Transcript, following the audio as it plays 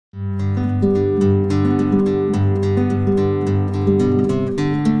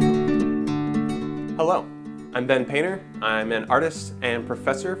I'm Ben Painter. I'm an artist and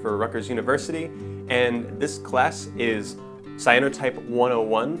professor for Rutgers University, and this class is Cyanotype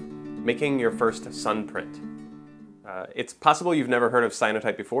 101, Making Your First Sun Print. It's possible you've never heard of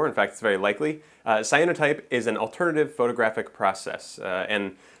cyanotype before. In fact, it's very likely. Cyanotype is an alternative photographic process,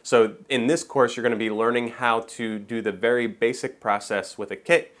 and so in this course you're going to be learning how to do the very basic process with a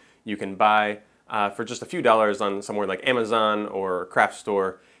kit you can buy for just a few dollars on somewhere like Amazon or craft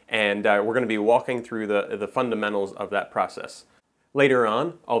store, and we're going to be walking through the fundamentals of that process. Later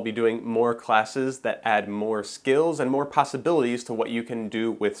on, I'll be doing more classes that add more skills and more possibilities to what you can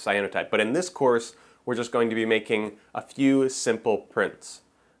do with cyanotype. But in this course, we're just going to be making a few simple prints.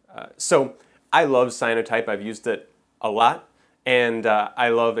 So I love cyanotype. I've used it a lot, and I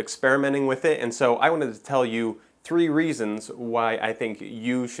love experimenting with it. And so I wanted to tell you 3 reasons why I think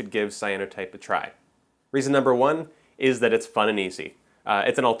you should give cyanotype a try. Reason number 1 is that it's fun and easy.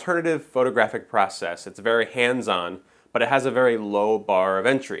 It's an alternative photographic process. It's very hands-on, but it has a very low bar of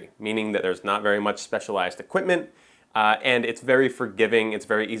entry, meaning that there's not very much specialized equipment, and it's very forgiving. It's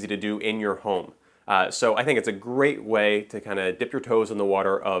very easy to do in your home. So I think it's a great way to kind of dip your toes in the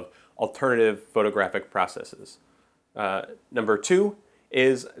water of alternative photographic processes. Number 2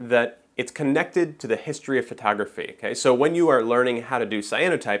 is that it's connected to the history of photography. Okay? So when you are learning how to do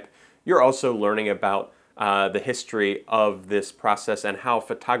cyanotype, you're also learning about the history of this process and how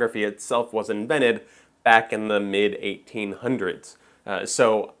photography itself was invented back in the mid-1800s.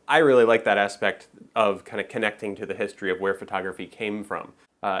 So I really like that aspect of kind of connecting to the history of where photography came from.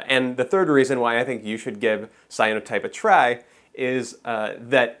 And the third reason why I think you should give cyanotype a try is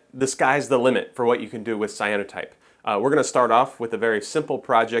that the sky's the limit for what you can do with cyanotype. We're going to start off with a very simple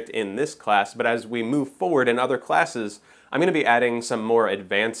project in this class, but as we move forward in other classes, I'm going to be adding some more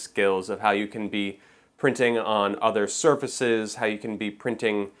advanced skills of how you can be printing on other surfaces, how you can be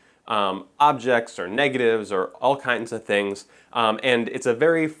printing objects or negatives or all kinds of things. And it's a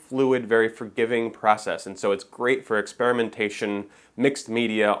very fluid, very forgiving process. And so it's great for experimentation, mixed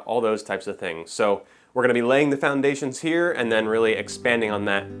media, all those types of things. So we're going to be laying the foundations here and then really expanding on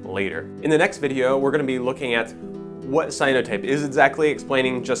that later. In the next video, we're going to be looking at what cyanotype is exactly,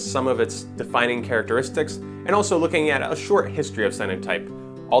 explaining just some of its defining characteristics, and also looking at a short history of cyanotype,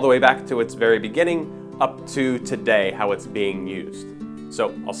 all the way back to its very beginning up to today, how it's being used.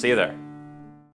 So I'll see you there.